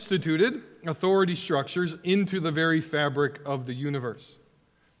instituted authority structures into the very fabric of the universe.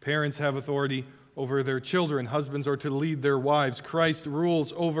 Parents have authority over their children. Husbands are to lead their wives. Christ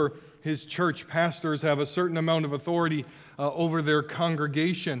rules over his church. Pastors have a certain amount of authority over their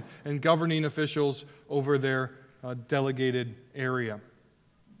congregation, and governing officials over their delegated area.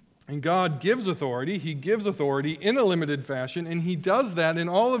 And God gives authority. He gives authority in a limited fashion, and he does that in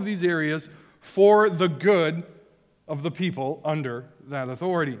all of these areas for the good of the people under that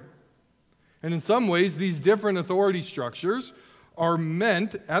authority. And in some ways, these different authority structures are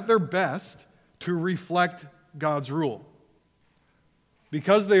meant, at their best, to reflect God's rule.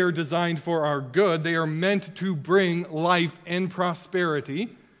 Because they are designed for our good, they are meant to bring life and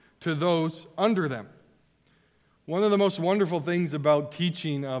prosperity to those under them. One of the most wonderful things about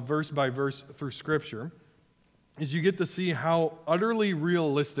teaching verse by verse through Scripture is you get to see how utterly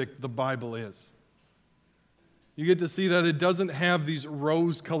realistic the Bible is. You get to see that it doesn't have these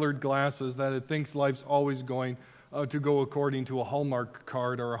rose-colored glasses that it thinks life's always going to go according to a Hallmark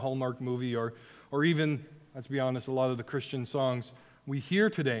card or a Hallmark movie or even, let's be honest, a lot of the Christian songs we hear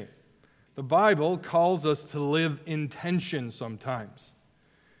today. The Bible calls us to live in tension sometimes.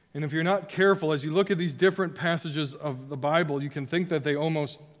 And if you're not careful, as you look at these different passages of the Bible, you can think that they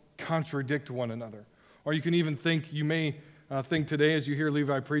almost contradict one another. Or you can even think, you may think today as you hear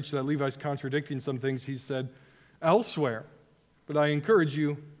Levi preach that Levi's contradicting some things he said elsewhere. But I encourage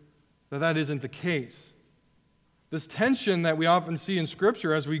you that that isn't the case. This tension that we often see in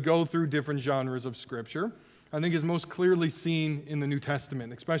Scripture as we go through different genres of Scripture, I think is most clearly seen in the New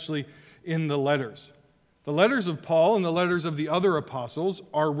Testament, especially in the letters. The letters of Paul and the letters of the other apostles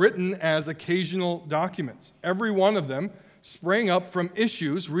are written as occasional documents. Every one of them sprang up from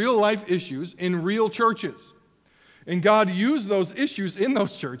issues, real-life issues, in real churches. And God used those issues in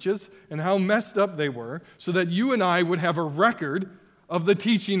those churches and how messed up they were so that you and I would have a record of the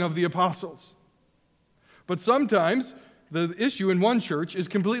teaching of the apostles. But sometimes the issue in one church is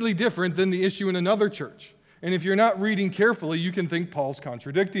completely different than the issue in another church. And if you're not reading carefully, you can think Paul's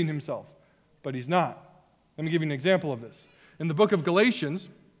contradicting himself. But he's not. Let me give you an example of this. In the book of Galatians,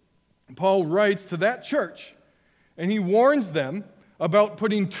 Paul writes to that church, and he warns them about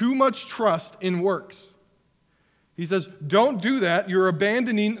putting too much trust in works. He says, don't do that. You're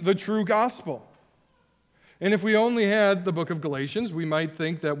abandoning the true gospel. And if we only had the book of Galatians, we might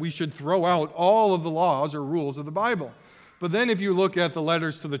think that we should throw out all of the laws or rules of the Bible. But then if you look at the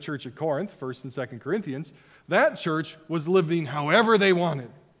letters to the church at Corinth, 1st and 2nd Corinthians, that church was living however they wanted.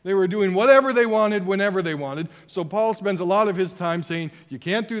 They were doing whatever they wanted, whenever they wanted. So Paul spends a lot of his time saying, you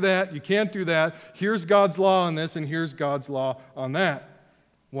can't do that, you can't do that. Here's God's law on this, and here's God's law on that.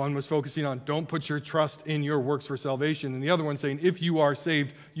 One was focusing on, don't put your trust in your works for salvation. And the other one saying, if you are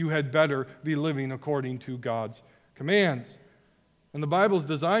saved, you had better be living according to God's commands. And the Bible is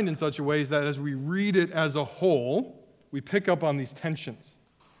designed in such a way that as we read it as a whole, we pick up on these tensions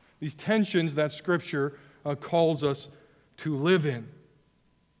that Scripture calls us to live in.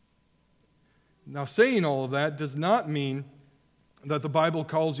 Now, saying all of that does not mean that the Bible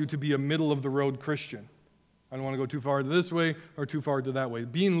calls you to be a middle-of-the-road Christian. I don't want to go too far to this way or too far to that way.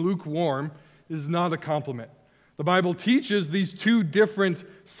 Being lukewarm is not a compliment. The Bible teaches these two different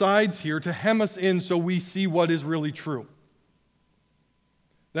sides here to hem us in so we see what is really true.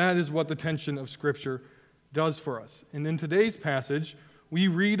 That is what the tension of Scripture does for us. And in today's passage, we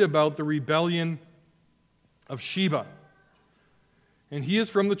read about the rebellion of Sheba. And he is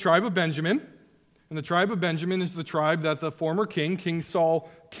from the tribe of Benjamin. And the tribe of Benjamin is the tribe that the former king, King Saul,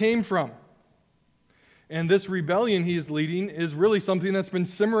 came from. And this rebellion he is leading is really something that's been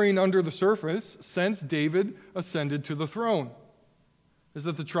simmering under the surface since David ascended to the throne. Is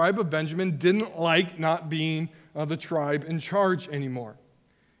that the tribe of Benjamin didn't like not being the tribe in charge anymore.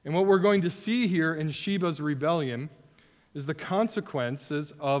 And what we're going to see here in Sheba's rebellion is the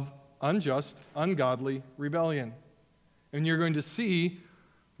consequences of unjust, ungodly rebellion. And you're going to see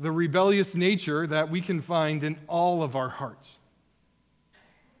the rebellious nature that we can find in all of our hearts.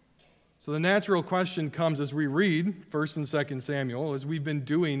 So the natural question comes as we read 1st and 2nd Samuel, as we've been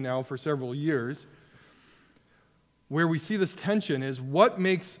doing now for several years, where we see this tension is what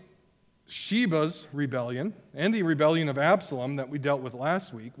makes Sheba's rebellion and the rebellion of Absalom that we dealt with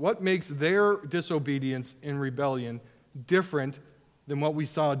last week, what makes their disobedience and rebellion different than what we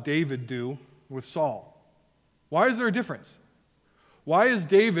saw David do with Saul? Why is there a difference? Why is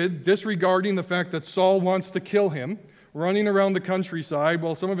David disregarding the fact that Saul wants to kill him, running around the countryside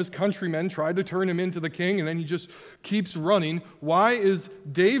while some of his countrymen try to turn him into the king, and then he just keeps running? Why is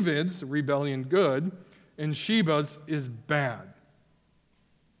David's rebellion good and Sheba's is bad?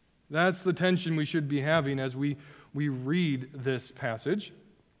 That's the tension we should be having as we read this passage.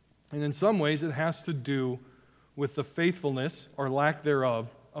 And in some ways, it has to do with the faithfulness or lack thereof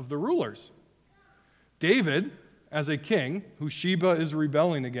of the rulers. David, as a king, who Sheba is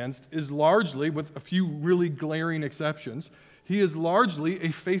rebelling against, is largely, with a few really glaring exceptions, he is largely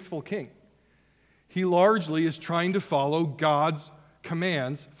a faithful king. He largely is trying to follow God's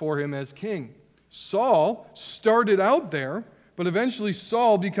commands for him as king. Saul started out there, but eventually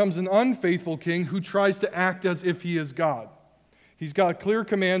Saul becomes an unfaithful king who tries to act as if he is God. He's got clear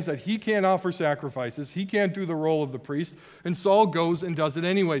commands that he can't offer sacrifices, he can't do the role of the priest, and Saul goes and does it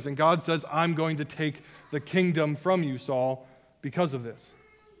anyways. And God says, I'm going to take the kingdom from you, Saul, because of this.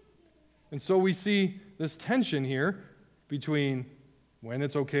 And so we see this tension here between when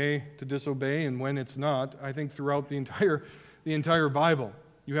it's okay to disobey and when it's not, I think throughout the entire Bible.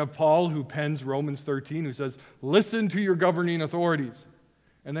 You have Paul, who pens Romans 13, who says, listen to your governing authorities.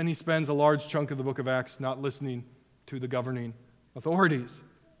 And then he spends a large chunk of the book of Acts not listening to the governing authorities.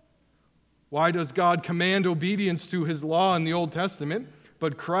 Why does God command obedience to his law in the Old Testament,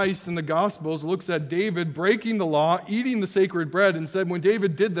 but Christ in the Gospels looks at David breaking the law, eating the sacred bread, and said when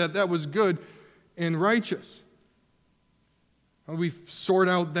David did that, that was good and righteous? How do we sort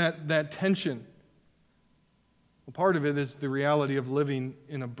out that tension? Well, part of it is the reality of living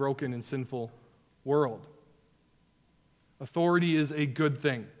in a broken and sinful world. Authority is a good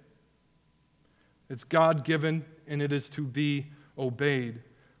thing. It's God-given, and it is to be obeyed.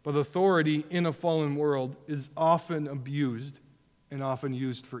 But authority in a fallen world is often abused and often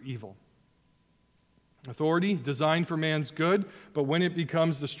used for evil. Authority, designed for man's good, but when it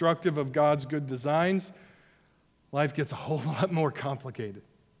becomes destructive of God's good designs, life gets a whole lot more complicated.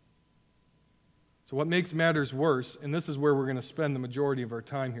 So what makes matters worse, and this is where we're going to spend the majority of our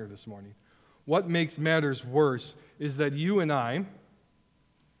time here this morning, what makes matters worse is that you and I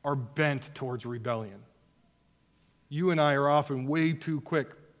are bent towards rebellion. You and I are often way too quick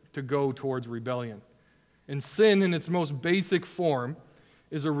to go towards rebellion. And sin in its most basic form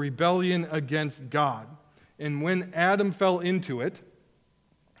is a rebellion against God. And when Adam fell into it,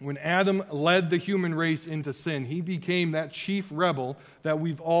 when Adam led the human race into sin, he became that chief rebel that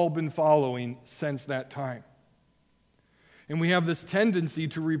we've all been following since that time. And we have this tendency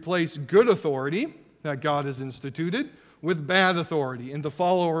to replace good authority that God has instituted with bad authority and to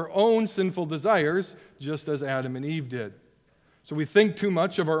follow our own sinful desires, just as Adam and Eve did. So we think too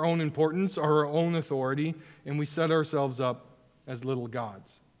much of our own importance or our own authority, and we set ourselves up as little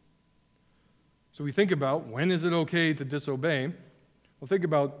gods. So we think about, when is it okay to disobey? Well, think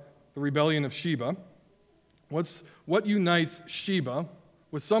about the rebellion of Sheba. What unites Sheba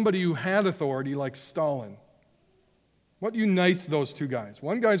with somebody who had authority like Stalin? What unites those two guys?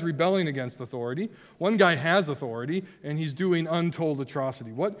 One guy's rebelling against authority. One guy has authority, and he's doing untold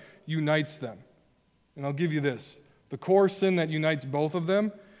atrocity. What unites them? And I'll give you this. The core sin that unites both of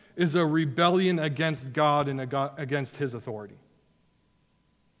them is a rebellion against God and against his authority.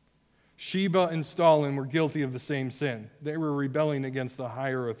 Sheba and Stalin were guilty of the same sin. They were rebelling against the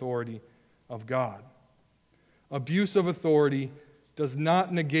higher authority of God. Abuse of authority does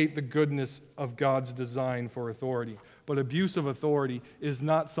not negate the goodness of God's design for authority, but abuse of authority is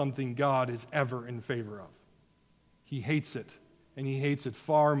not something God is ever in favor of. He hates it, and he hates it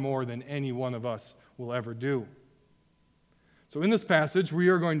far more than any one of us will ever do. So in this passage, we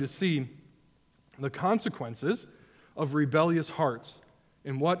are going to see the consequences of rebellious hearts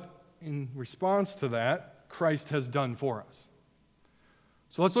and what, in response to that, Christ has done for us.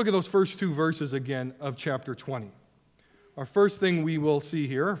 So let's look at those first two verses again of chapter 20. Our first thing we will see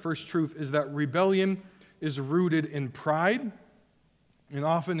here, our first truth, is that rebellion is rooted in pride and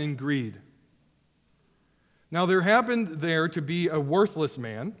often in greed. Now there happened there to be a worthless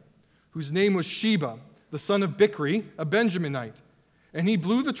man whose name was Sheba, the son of Bichri, a Benjaminite. And he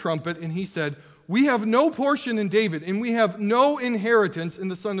blew the trumpet and he said, "We have no portion in David, and we have no inheritance in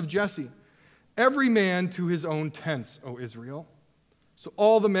the son of Jesse. Every man to his own tents, O Israel." So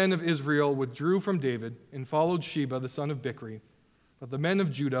all the men of Israel withdrew from David and followed Sheba, the son of Bichri. But the men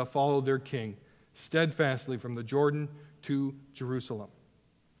of Judah followed their king steadfastly from the Jordan to Jerusalem.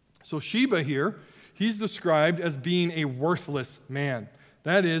 So Sheba here, he's described as being a worthless man.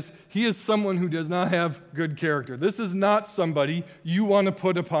 That is, he is someone who does not have good character. This is not somebody you want to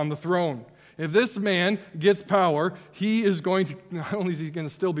put upon the throne. If this man gets power, he is going to, not only is he going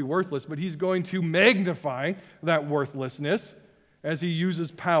to still be worthless, but he's going to magnify that worthlessness as he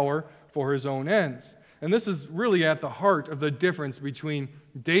uses power for his own ends. And this is really at the heart of the difference between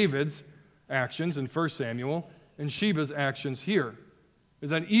David's actions in 1 Samuel and Sheba's actions here,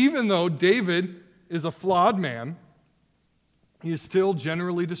 is that even though David is a flawed man, he is still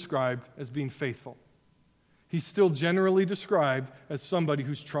generally described as being faithful. he's still generally described as somebody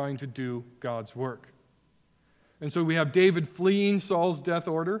who's trying to do God's work. And so we have David fleeing Saul's death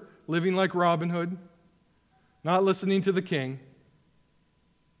order, living like Robin Hood, not listening to the king,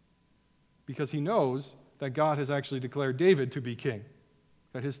 because he knows that God has actually declared David to be king,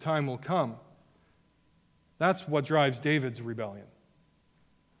 that his time will come. That's what drives David's rebellion,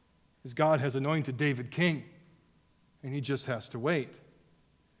 is God has anointed David king, and he just has to wait.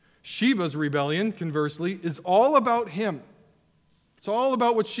 Sheba's rebellion, conversely, is all about him. It's all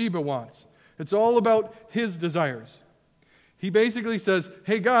about what Sheba wants. It's all about his desires. He basically says,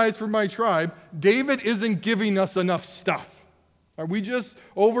 hey guys, from my tribe, David isn't giving us enough stuff. We just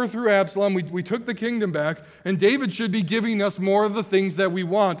overthrew Absalom, we took the kingdom back, and David should be giving us more of the things that we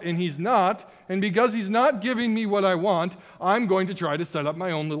want, and he's not. And because he's not giving me what I want, I'm going to try to set up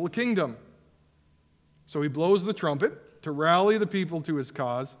my own little kingdom. So he blows the trumpet to rally the people to his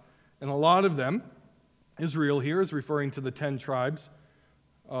cause, and a lot of them, Israel here is referring to the 10 tribes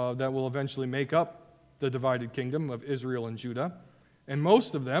that will eventually make up the divided kingdom of Israel and Judah. And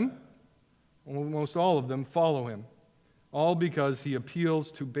most of them, almost all of them, follow him. All because he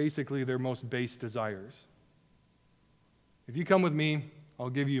appeals to basically their most base desires. If you come with me, I'll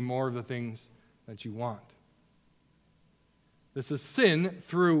give you more of the things that you want. This is sin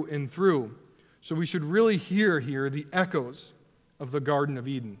through and through. So we should really hear here the echoes of the Garden of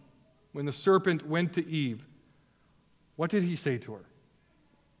Eden. When the serpent went to Eve, what did he say to her?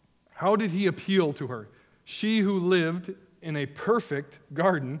 How did he appeal to her? She who lived in a perfect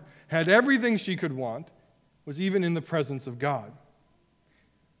garden, had everything she could want, was even in the presence of God.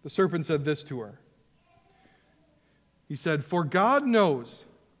 The serpent said this to her. He said, for God knows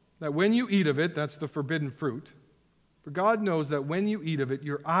that when you eat of it, that's the forbidden fruit, for God knows that when you eat of it,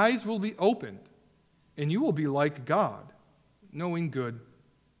 your eyes will be opened, and you will be like God, knowing good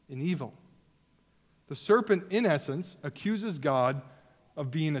and evil. The serpent, in essence, accuses God of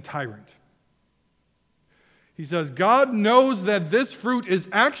being a tyrant. He says, God knows that this fruit is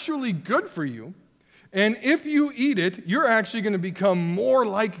actually good for you, and if you eat it, you're actually going to become more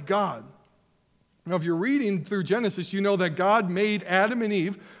like God. Now, if you're reading through Genesis, you know that God made Adam and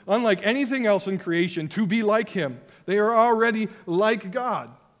Eve, unlike anything else in creation, to be like him. They are already like God.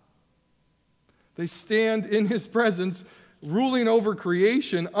 They stand in his presence, ruling over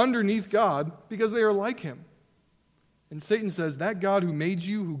creation underneath God, because they are like him. And Satan says, that God who made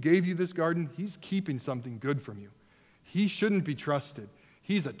you, who gave you this garden, he's keeping something good from you. He shouldn't be trusted.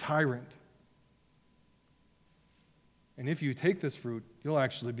 He's a tyrant. And if you take this fruit, you'll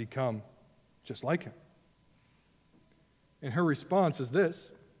actually become just like him. And her response is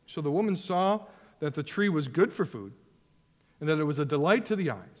this. So the woman saw that the tree was good for food, and that it was a delight to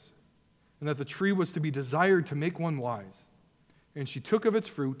the eyes, and that the tree was to be desired to make one wise. And she took of its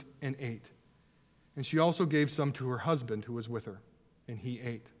fruit and ate. And she also gave some to her husband who was with her, and he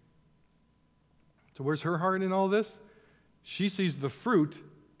ate. So where's her heart in all this? She sees the fruit,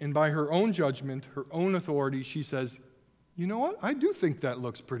 and by her own judgment, her own authority, she says, you know what? I do think that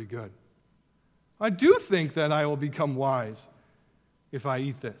looks pretty good. I do think that I will become wise if I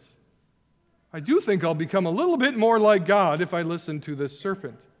eat this. I do think I'll become a little bit more like God if I listen to this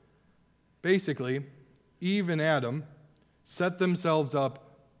serpent. Basically, Eve and Adam set themselves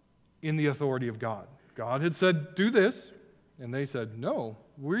up in the authority of God. God had said, do this, and they said, no,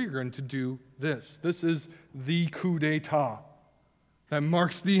 we're going to do this. This is the coup d'etat that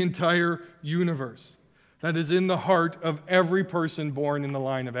marks the entire universe, that is in the heart of every person born in the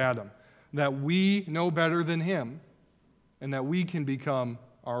line of Adam, that we know better than him, and that we can become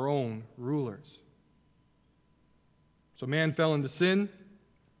our own rulers. So man fell into sin.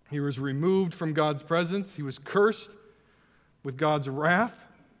 He was removed from God's presence. He was cursed with God's wrath.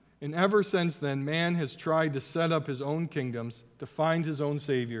 And ever since then, man has tried to set up his own kingdoms, to find his own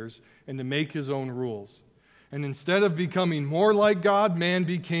saviors, and to make his own rules. And instead of becoming more like God, man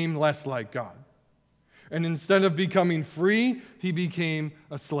became less like God. And instead of becoming free, he became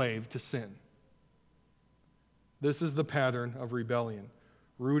a slave to sin. This is the pattern of rebellion,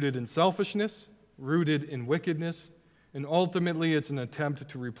 rooted in selfishness, rooted in wickedness, and ultimately it's an attempt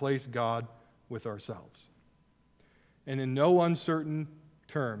to replace God with ourselves. And in no uncertain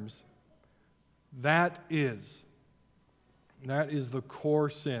terms, that is the core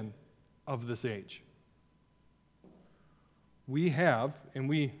sin of this age. We have, and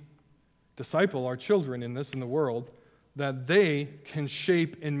we disciple our children in this in the world, that they can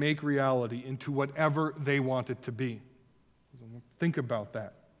shape and make reality into whatever they want it to be. Think about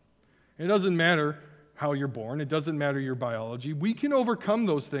that. It doesn't matter how you're born. It doesn't matter your biology. We can overcome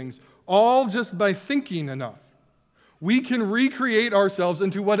those things all just by thinking enough. We can recreate ourselves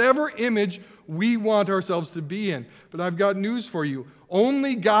into whatever image we want ourselves to be in. But I've got news for you.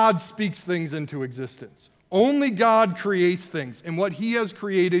 Only God speaks things into existence. Only God creates things. And what He has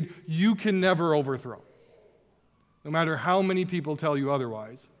created, you can never overthrow. No matter how many people tell you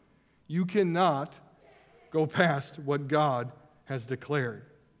otherwise, you cannot go past what God has declared.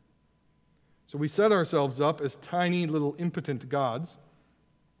 So we set ourselves up as tiny little impotent gods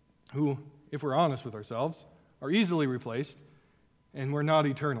who, if we're honest with ourselves, are easily replaced, and we're not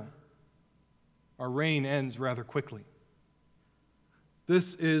eternal. Our reign ends rather quickly.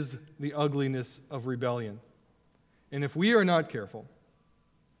 This is the ugliness of rebellion. And if we are not careful,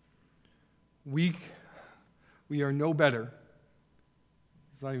 we are no better.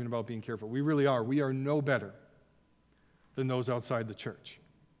 It's not even about being careful. We really are. We are no better than those outside the church.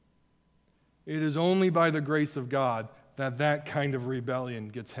 It is only by the grace of God that that kind of rebellion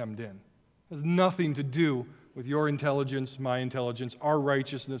gets hemmed in. It has nothing to do with your intelligence, my intelligence, our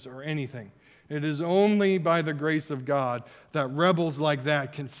righteousness, or anything. It is only by the grace of God that rebels like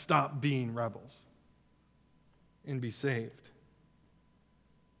that can stop being rebels and be saved.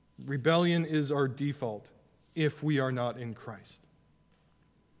 Rebellion is our default if we are not in Christ.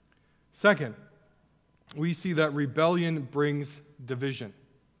 Second, we see that rebellion brings division.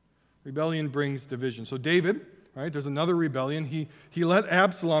 Rebellion brings division. So David, right, there's another rebellion. He let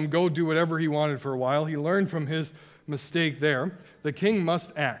Absalom go do whatever he wanted for a while. He learned from his mistake there. The king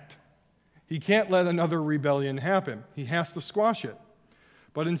must act. He can't let another rebellion happen. He has to squash it.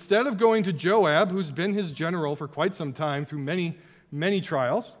 But instead of going to Joab, who's been his general for quite some time through many, many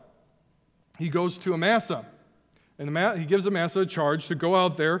trials, he goes to Amasa. And he gives Amasa a charge to go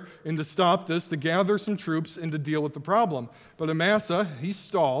out there and to stop this, to gather some troops and to deal with the problem. But Amasa, he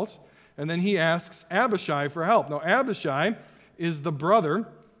stalls, and then he asks Abishai for help. Now, Abishai is the brother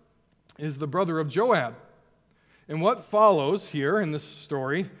of Joab. And what follows here in this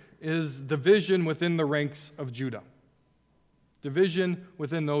story is division within the ranks of Judah. Division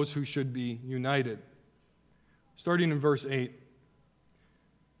within those who should be united. Starting in verse 8.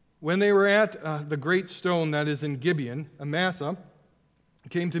 When they were at the great stone that is in Gibeon, Amasa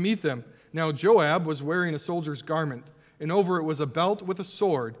came to meet them. Now Joab was wearing a soldier's garment, and over it was a belt with a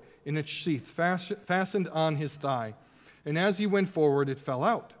sword in its sheath fastened on his thigh. And as he went forward, it fell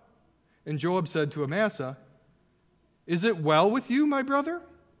out. And Joab said to Amasa, "Is it well with you, my brother?"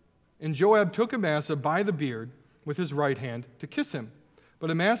 And Joab took Amasa by the beard with his right hand to kiss him. But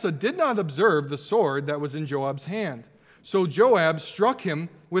Amasa did not observe the sword that was in Joab's hand. So Joab struck him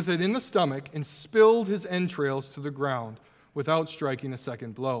with it in the stomach and spilled his entrails to the ground without striking a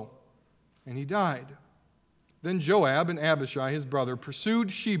second blow. And he died. Then Joab and Abishai, his brother,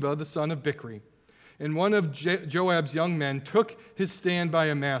 pursued Sheba, the son of Bichri. And one of Joab's young men took his stand by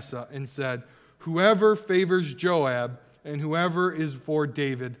Amasa and said, "Whoever favors Joab and whoever is for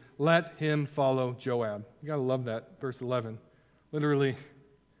David, let him follow Joab." You got to love that, verse 11. Literally,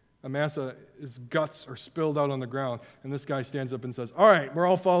 Amasa's guts are spilled out on the ground, and this guy stands up and says, "All right, we're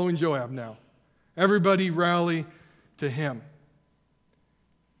all following Joab now. Everybody rally to him."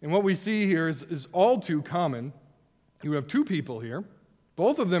 And what we see here is all too common. You have two people here.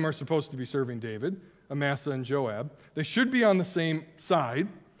 Both of them are supposed to be serving David, Amasa and Joab. They should be on the same side,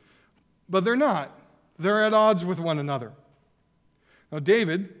 but they're not. They're at odds with one another. Now,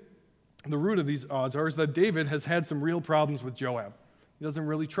 David, the root of these odds is that David has had some real problems with Joab. He doesn't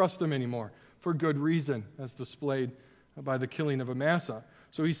really trust him anymore, for good reason, as displayed by the killing of Amasa.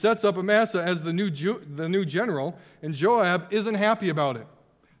 So he sets up Amasa as the new general, and Joab isn't happy about it.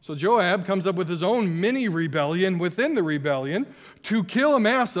 So Joab comes up with his own mini rebellion within the rebellion to kill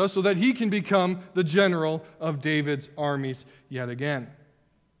Amasa so that he can become the general of David's armies yet again.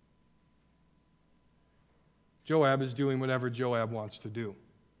 Joab is doing whatever Joab wants to do.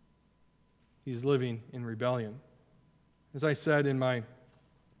 He's living in rebellion. As I said in my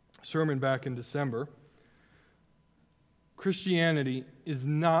sermon back in December, Christianity is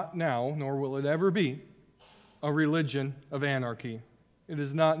not now, nor will it ever be, a religion of anarchy. It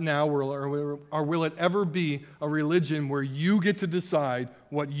is not now, or will it ever be, a religion where you get to decide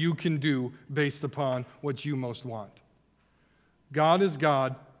what you can do based upon what you most want. God is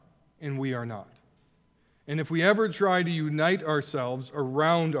God, and we are not. And if we ever try to unite ourselves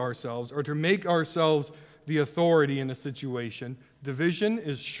around ourselves, or to make ourselves the authority in a situation, division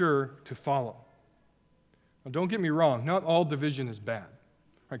is sure to follow. Now, don't get me wrong, not all division is bad.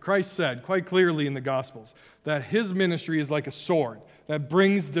 Christ said quite clearly in the Gospels that his ministry is like a sword that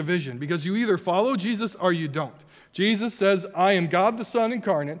brings division, because you either follow Jesus or you don't. Jesus says, "I am God the Son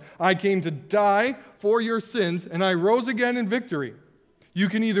incarnate. I came to die for your sins, and I rose again in victory." You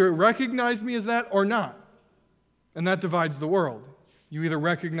can either recognize me as that or not. And that divides the world. You either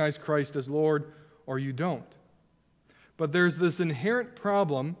recognize Christ as Lord or you don't. But there's this inherent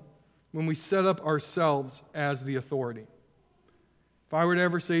problem when we set up ourselves as the authority. If I were to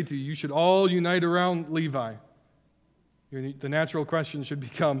ever say to you, you should all unite around Levi, the natural question should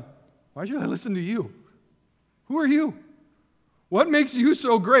become, why should I listen to you? Who are you? What makes you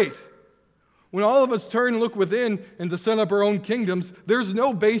so great? When all of us turn and look within and to set up our own kingdoms, there's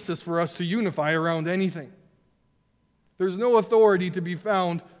no basis for us to unify around anything. There's no authority to be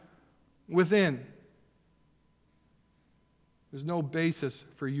found within. There's no basis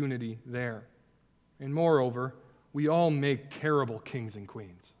for unity there. And moreover, we all make terrible kings and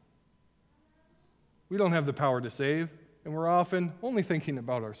queens. We don't have the power to save, and we're often only thinking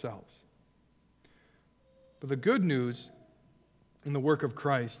about ourselves. But the good news in the work of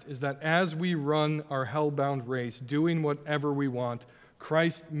Christ is that as we run our hell-bound race, doing whatever we want,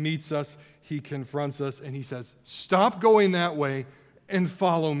 Christ meets us, he confronts us, and he says, stop going that way and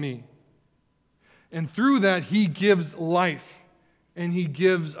follow me. And through that, he gives life, and he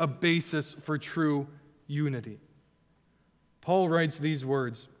gives a basis for true unity. Paul writes these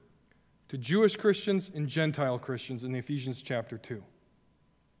words to Jewish Christians and Gentile Christians in Ephesians chapter 2.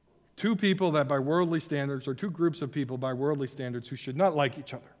 Two people that by worldly standards, or two groups of people by worldly standards who should not like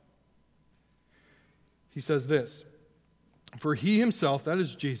each other. He says this, for he himself, that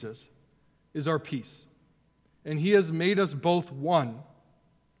is Jesus, is our peace, and he has made us both one,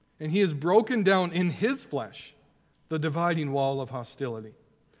 and he has broken down in his flesh the dividing wall of hostility,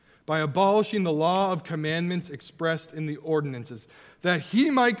 by abolishing the law of commandments expressed in the ordinances, that he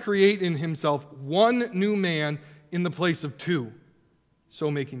might create in himself one new man in the place of two,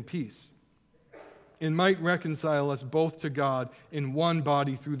 so making peace, and might reconcile us both to God in one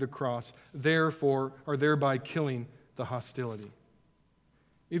body through the cross, therefore, or thereby killing the hostility.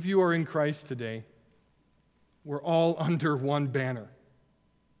 If you are in Christ today, we're all under one banner.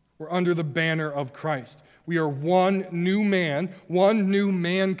 We're under the banner of Christ. We are one new man, one new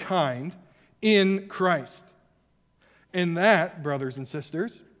mankind in Christ. And that, brothers and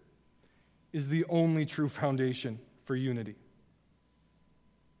sisters, is the only true foundation for unity.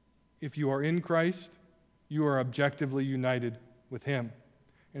 If you are in Christ, you are objectively united with him.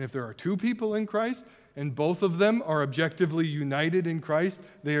 And if there are two people in Christ, and both of them are objectively united in Christ,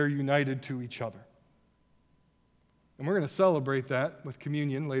 they are united to each other. And we're going to celebrate that with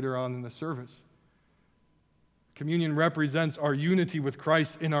communion later on in the service. Communion represents our unity with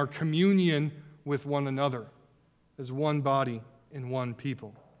Christ in our communion with one another as one body and one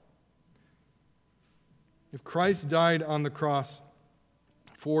people. If Christ died on the cross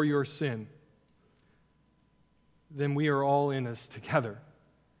for your sin, then we are all in this together.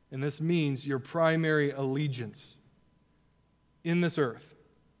 And this means your primary allegiance in this earth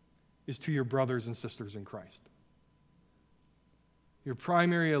is to your brothers and sisters in Christ. Your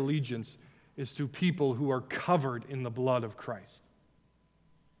primary allegiance is to people who are covered in the blood of Christ.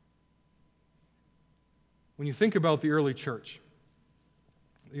 When you think about the early church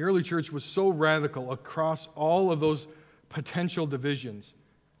was so radical across all of those potential divisions.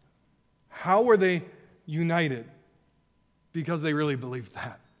 How were they united? Because they really believed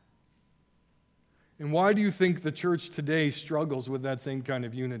that. And why do you think the church today struggles with that same kind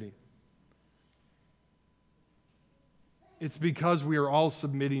of unity? It's because we are all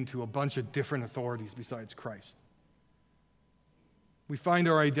submitting to a bunch of different authorities besides Christ. We find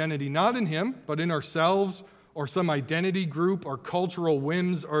our identity not in him, but in ourselves or some identity group, our cultural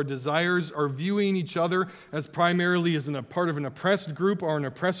whims, our desires, are viewing each other as primarily as a part of an oppressed group or an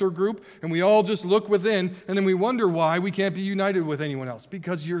oppressor group, and we all just look within, and then we wonder why we can't be united with anyone else,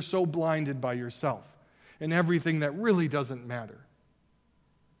 because you're so blinded by yourself and everything that really doesn't matter.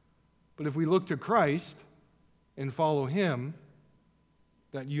 But if we look to Christ and follow him,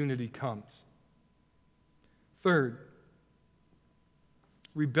 that unity comes. Third,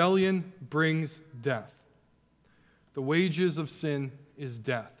 rebellion brings death. The wages of sin is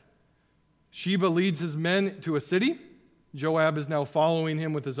death. Sheba leads his men to a city. Joab is now following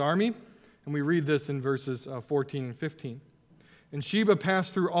him with his army. And we read this in verses 14 and 15. And Sheba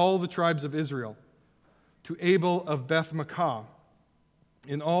passed through all the tribes of Israel to Abel of Beth-Maachah.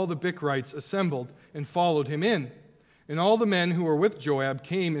 And all the Bichrites assembled and followed him in. And all the men who were with Joab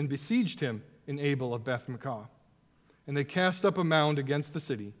came and besieged him in Abel of Beth-Maachah. And they cast up a mound against the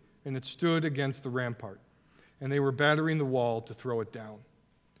city, and it stood against the rampart. And they were battering the wall to throw it down.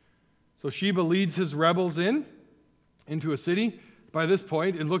 So Sheba leads his rebels into a city. By this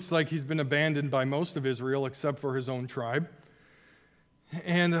point, it looks like he's been abandoned by most of Israel except for his own tribe.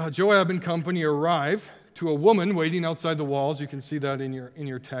 And Joab and company arrive to a woman waiting outside the walls. You can see that in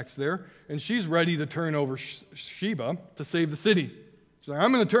your text there. And she's ready to turn over Sheba to save the city. She's like,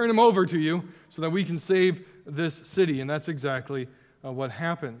 I'm going to turn him over to you so that we can save this city. And that's exactly what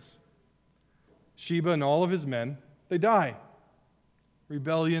happens. Sheba and all of his men, they die.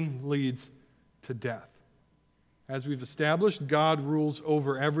 Rebellion leads to death. As we've established, God rules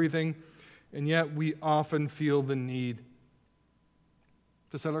over everything, and yet we often feel the need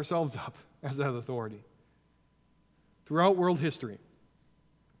to set ourselves up as that authority. Throughout world history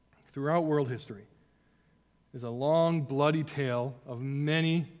is a long, bloody tale of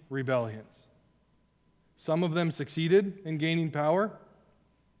many rebellions. Some of them succeeded in gaining power,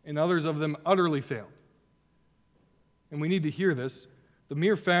 and others of them utterly failed. And we need to hear this. The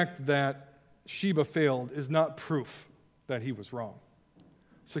mere fact that Sheba failed is not proof that he was wrong.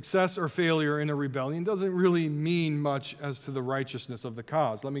 Success or failure in a rebellion doesn't really mean much as to the righteousness of the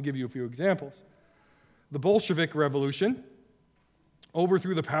cause. Let me give you a few examples. The Bolshevik Revolution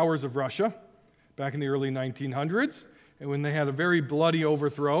overthrew the powers of Russia back in the early 1900s, and when they had a very bloody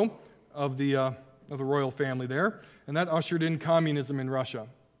overthrow of the royal family there, and that ushered in communism in Russia,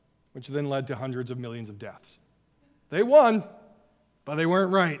 which then led to hundreds of millions of deaths. They won, but they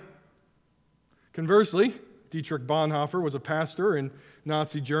weren't right. Conversely, Dietrich Bonhoeffer was a pastor in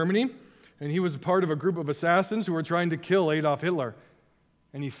Nazi Germany, and he was part of a group of assassins who were trying to kill Adolf Hitler,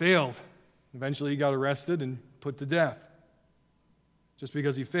 and he failed. Eventually, he got arrested and put to death. Just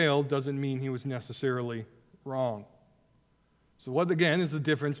because he failed doesn't mean he was necessarily wrong. So what, again, is the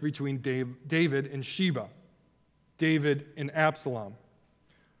difference between David and Sheba? David and Absalom?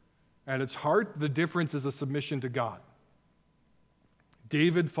 At its heart, the difference is a submission to God.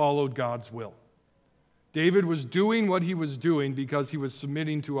 David followed God's will. David was doing what he was doing because he was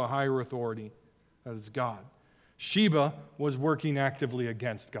submitting to a higher authority, that is God. Sheba was working actively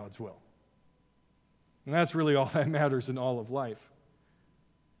against God's will. And that's really all that matters in all of life.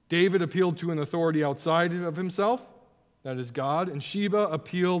 David appealed to an authority outside of himself, that is God, and Sheba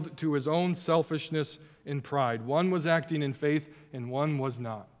appealed to his own selfishness and pride. One was acting in faith and one was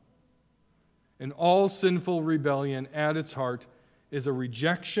not. And all sinful rebellion at its heart is a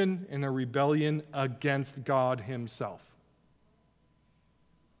rejection and a rebellion against God himself.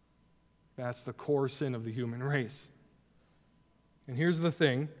 That's the core sin of the human race. And here's the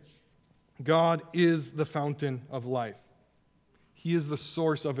thing. God is the fountain of life. He is the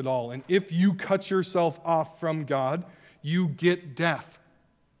source of it all. And if you cut yourself off from God, you get death.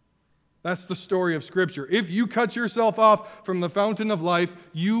 That's the story of Scripture. If you cut yourself off from the fountain of life,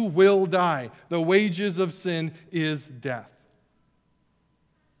 you will die. The wages of sin is death.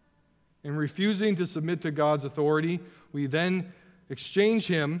 In refusing to submit to God's authority, we then exchange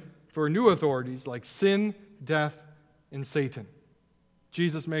him for new authorities like sin, death, and Satan.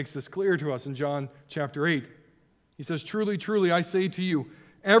 Jesus makes this clear to us in John chapter 8. He says, "Truly, truly, I say to you,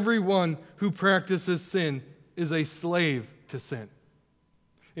 everyone who practices sin is a slave to sin."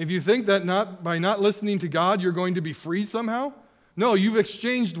 If you think that by not listening to God you're going to be free somehow, no, you've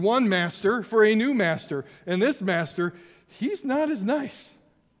exchanged one master for a new master. And this master, he's not as nice.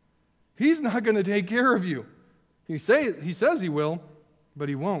 He's not going to take care of you. He says he will, but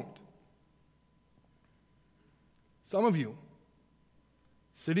he won't. Some of you,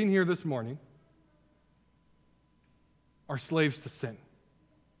 sitting here this morning, are slaves to sin.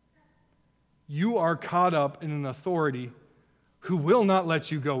 You are caught up in an authority who will not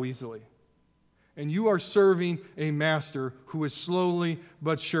let you go easily. And you are serving a master who is slowly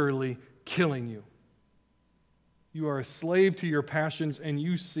but surely killing you. You are a slave to your passions, and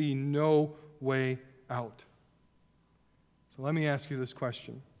you see no way out. So let me ask you this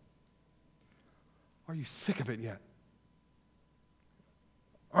question. Are you sick of it yet?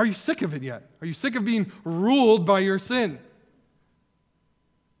 Are you sick of it yet? Are you sick of being ruled by your sin?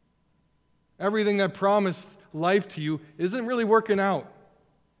 Everything that promised life to you isn't really working out.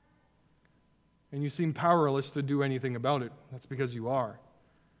 And you seem powerless to do anything about it. That's because you are.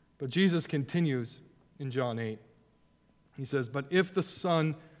 But Jesus continues in John 8. He says, "But if the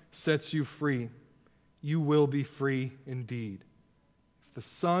Son sets you free, you will be free indeed." If the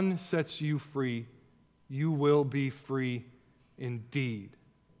Son sets you free, you will be free indeed.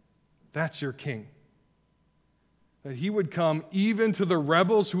 That's your King. That he would come even to the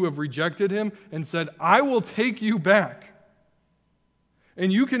rebels who have rejected him and said, "I will take you back.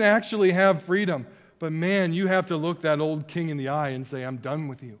 And you can actually have freedom. But man, you have to look that old king in the eye and say, I'm done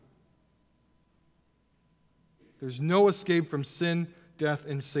with you." There's no escape from sin, death,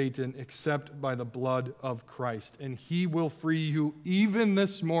 and Satan except by the blood of Christ. And he will free you even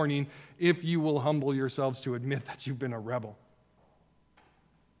this morning if you will humble yourselves to admit that you've been a rebel.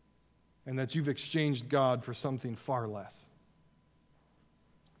 and that you've exchanged God for something far less.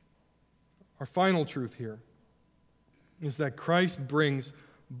 Our final truth here is that Christ brings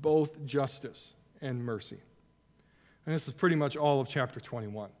both justice and mercy. And this is pretty much all of chapter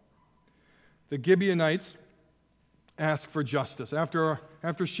 21. The Gibeonites ask for justice. After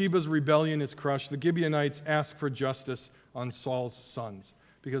Sheba's rebellion is crushed, the Gibeonites ask for justice on Saul's sons,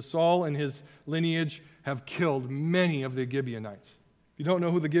 because Saul and his lineage have killed many of the Gibeonites. If you don't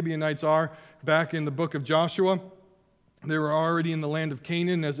know who the Gibeonites are, back in the book of Joshua, they were already in the land of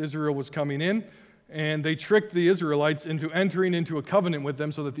Canaan as Israel was coming in, and they tricked the Israelites into entering into a covenant with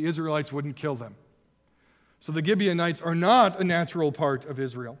them so that the Israelites wouldn't kill them. So the Gibeonites are not a natural part of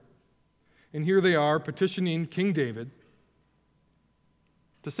Israel. And here they are petitioning King David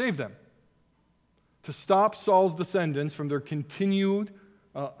to save them, to stop Saul's descendants from their continued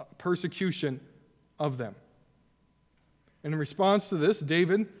persecution of them. And in response to this,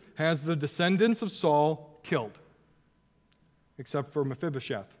 David has the descendants of Saul killed, except for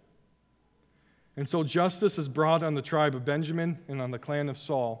Mephibosheth. And so justice is brought on the tribe of Benjamin and on the clan of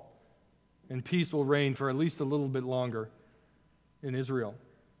Saul, and peace will reign for at least a little bit longer in Israel.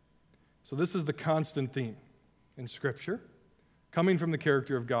 So this is the constant theme in Scripture, coming from the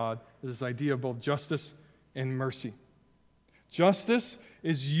character of God, is this idea of both justice and mercy. Justice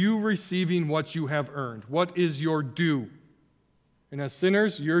is you receiving what you have earned. What is your due? And as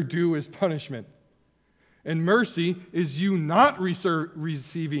sinners, your due is punishment. And mercy is you not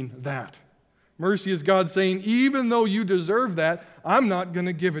receiving that. Mercy is God saying, even though you deserve that, I'm not going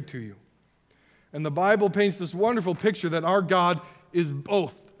to give it to you. And the Bible paints this wonderful picture that our God is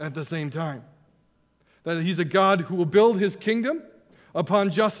both at the same time. That He's a God who will build His kingdom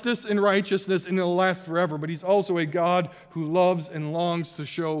upon justice and righteousness, and it'll last forever. But He's also a God who loves and longs to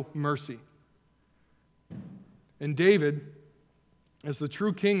show mercy. And David, as the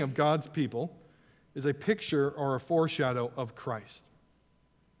true king of God's people, is a picture or a foreshadow of Christ.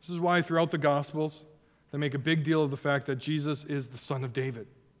 This is why throughout the Gospels, they make a big deal of the fact that Jesus is the son of David.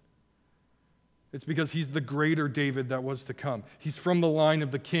 It's because He's the greater David that was to come. He's from the line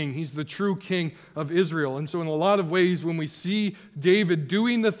of the king. He's the true king of Israel. And so in a lot of ways, when we see David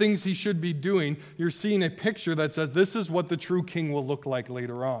doing the things he should be doing, you're seeing a picture that says this is what the true king will look like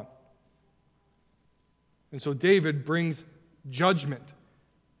later on. And so David brings judgment.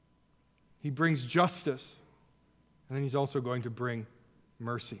 He brings justice. And then he's also going to bring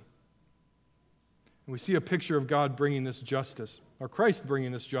mercy. And we see a picture of God bringing this justice, or Christ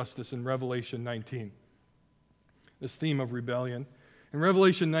bringing this justice in Revelation 19. This theme of rebellion. In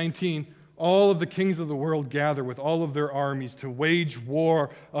Revelation 19, all of the kings of the world gather with all of their armies to wage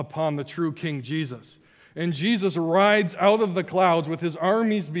war upon the true King Jesus. And Jesus rides out of the clouds with His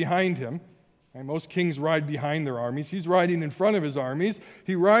armies behind Him. And most kings ride behind their armies. He's riding in front of His armies.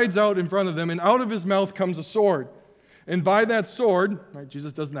 He rides out in front of them, and out of His mouth comes a sword. And by that sword, right,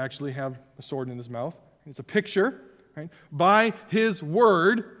 Jesus doesn't actually have a sword in His mouth. It's a picture. Right? By His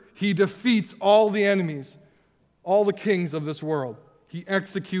word, He defeats all the enemies, all the kings of this world. He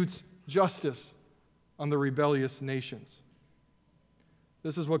executes justice on the rebellious nations.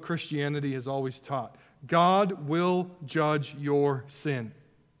 This is what Christianity has always taught. God will judge your sin.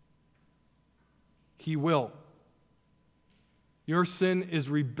 He will. Your sin is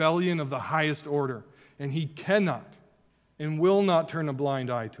rebellion of the highest order, and He cannot and will not turn a blind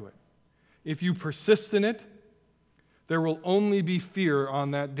eye to it. If you persist in it, there will only be fear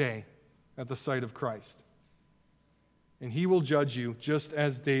on that day at the sight of Christ. And He will judge you just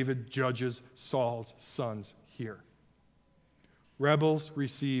as David judges Saul's sons here. Rebels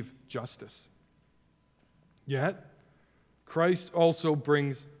receive justice. Yet, Christ also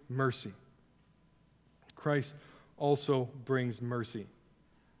brings mercy. Christ also brings mercy.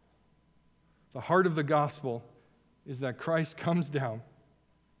 The heart of the gospel is that Christ comes down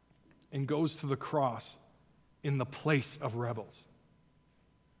and goes to the cross in the place of rebels.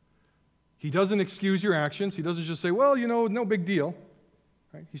 He doesn't excuse your actions. He doesn't just say, well, no big deal.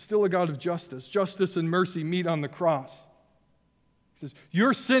 Right? He's still a God of justice. Justice and mercy meet on the cross. He says,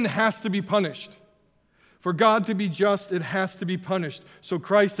 your sin has to be punished. For God to be just, it has to be punished. So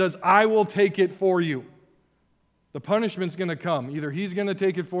Christ says, I will take it for you. The punishment's going to come. Either He's going to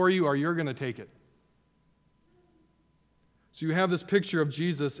take it for you or you're going to take it. So you have this picture of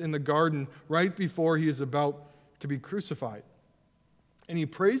Jesus in the garden right before He is about to be crucified. And He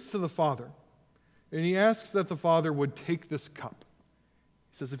prays to the Father, and He asks that the Father would take this cup.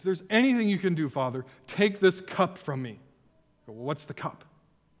 He says, if there's anything you can do, Father, take this cup from me. Well, what's the cup?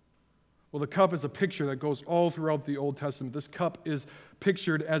 Well, the cup is a picture that goes all throughout the Old Testament. This cup is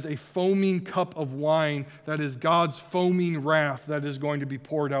pictured as a foaming cup of wine that is God's foaming wrath that is going to be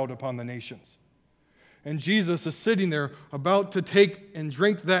poured out upon the nations. And Jesus is sitting there about to take and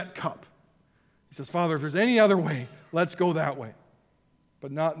drink that cup. He says, Father, if there's any other way, let's go that way.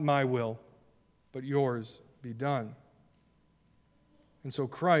 But not my will, but yours be done. And so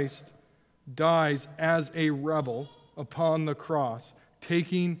Christ dies as a rebel upon the cross,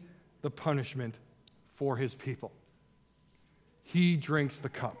 taking the punishment for his people. He drinks the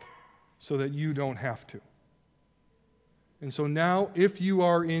cup so that you don't have to. And so now, if you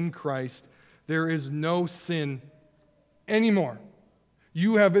are in Christ, there is no sin anymore.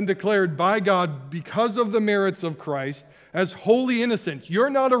 You have been declared by God, because of the merits of Christ, as wholly innocent. You're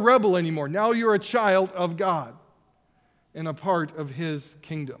not a rebel anymore. Now you're a child of God and a part of his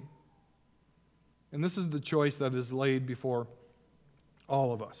kingdom. And this is the choice that is laid before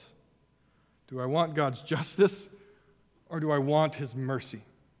all of us. Do I want God's justice, or do I want his mercy?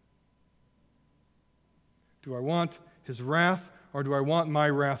 Do I want his wrath, or do I want my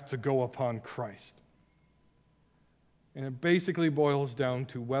wrath to go upon Christ? And it basically boils down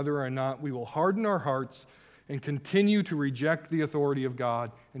to whether or not we will harden our hearts and continue to reject the authority of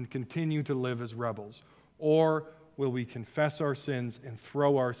God and continue to live as rebels, or will we confess our sins and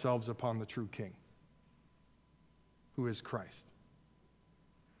throw ourselves upon the true King, who is Christ?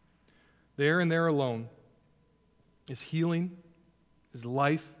 There and there alone is healing, is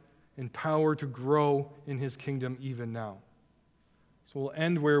life, and power to grow in his kingdom even now. So we'll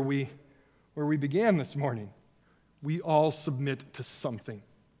end where we began this morning. We all submit to something.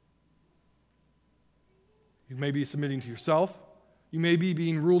 You may be submitting to yourself. You may be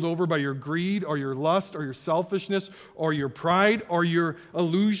being ruled over by your greed or your lust or your selfishness or your pride or your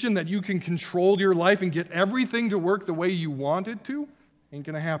illusion that you can control your life and get everything to work the way you want it to. Ain't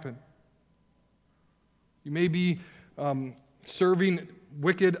going to happen. You may be serving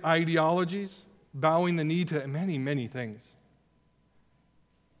wicked ideologies, bowing the knee to many, many things.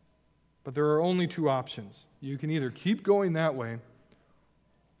 But there are only two options. You can either keep going that way,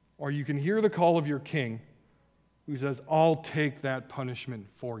 or you can hear the call of your King, who says, I'll take that punishment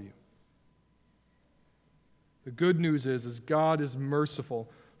for you. The good news is God is merciful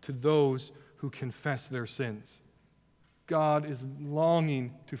to those who confess their sins. God is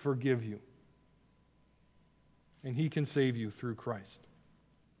longing to forgive you. And he can save you through Christ.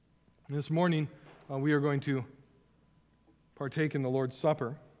 And this morning, we are going to partake in the Lord's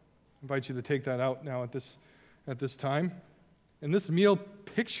Supper. I invite you to take that out now at this time. And this meal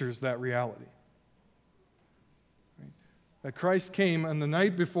pictures that reality. Right? That Christ came, and the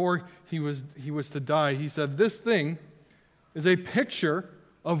night before he was to die, he said, this thing is a picture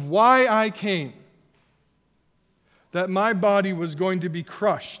of why I came. That my body was going to be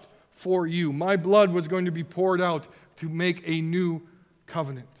crushed for you. My blood was going to be poured out to make a new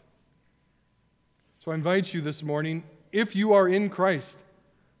covenant. So I invite you this morning, if you are in Christ,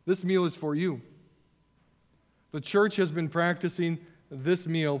 this meal is for you. The church has been practicing this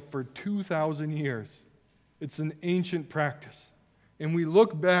meal for 2,000 years. It's an ancient practice. And we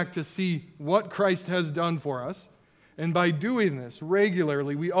look back to see what Christ has done for us. And by doing this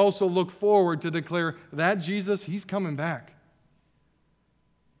regularly, we also look forward to declare that Jesus, he's coming back.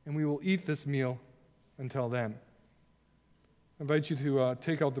 And we will eat this meal until then. I invite you to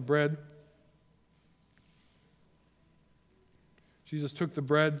take out the bread. Jesus took the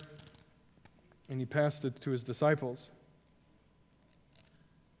bread and he passed it to his disciples.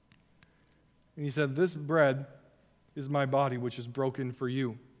 And he said, this bread is my body, which is broken for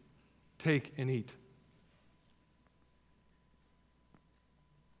you. Take and eat.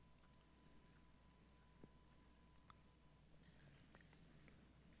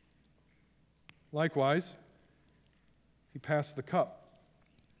 Likewise, he passed the cup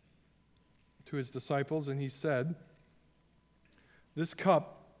to his disciples, and he said, this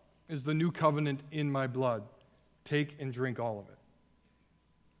cup is the new covenant in my blood. Take and drink all of it.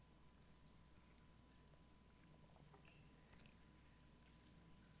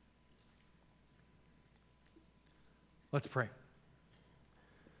 Let's pray.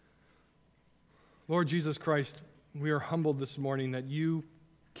 Lord Jesus Christ, we are humbled this morning that you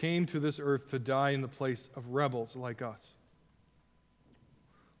came to this earth to die in the place of rebels like us.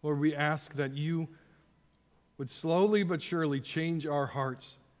 Lord, we ask that you would slowly but surely change our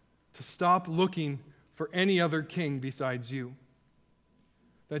hearts to stop looking for any other king besides you.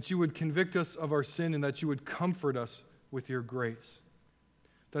 That you would convict us of our sin and that you would comfort us with your grace.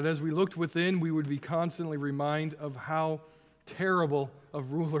 That as we looked within, we would be constantly reminded of how terrible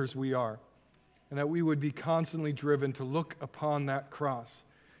of rulers we are. And that we would be constantly driven to look upon that cross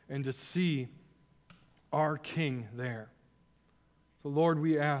and to see our King there. So, Lord,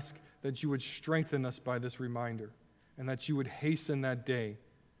 we ask that you would strengthen us by this reminder and that you would hasten that day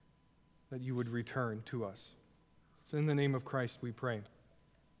that you would return to us. So in the name of Christ we pray.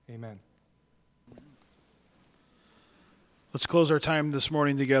 Amen. Let's close our time this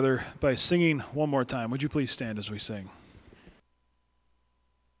morning together by singing one more time. Would you please stand as we sing?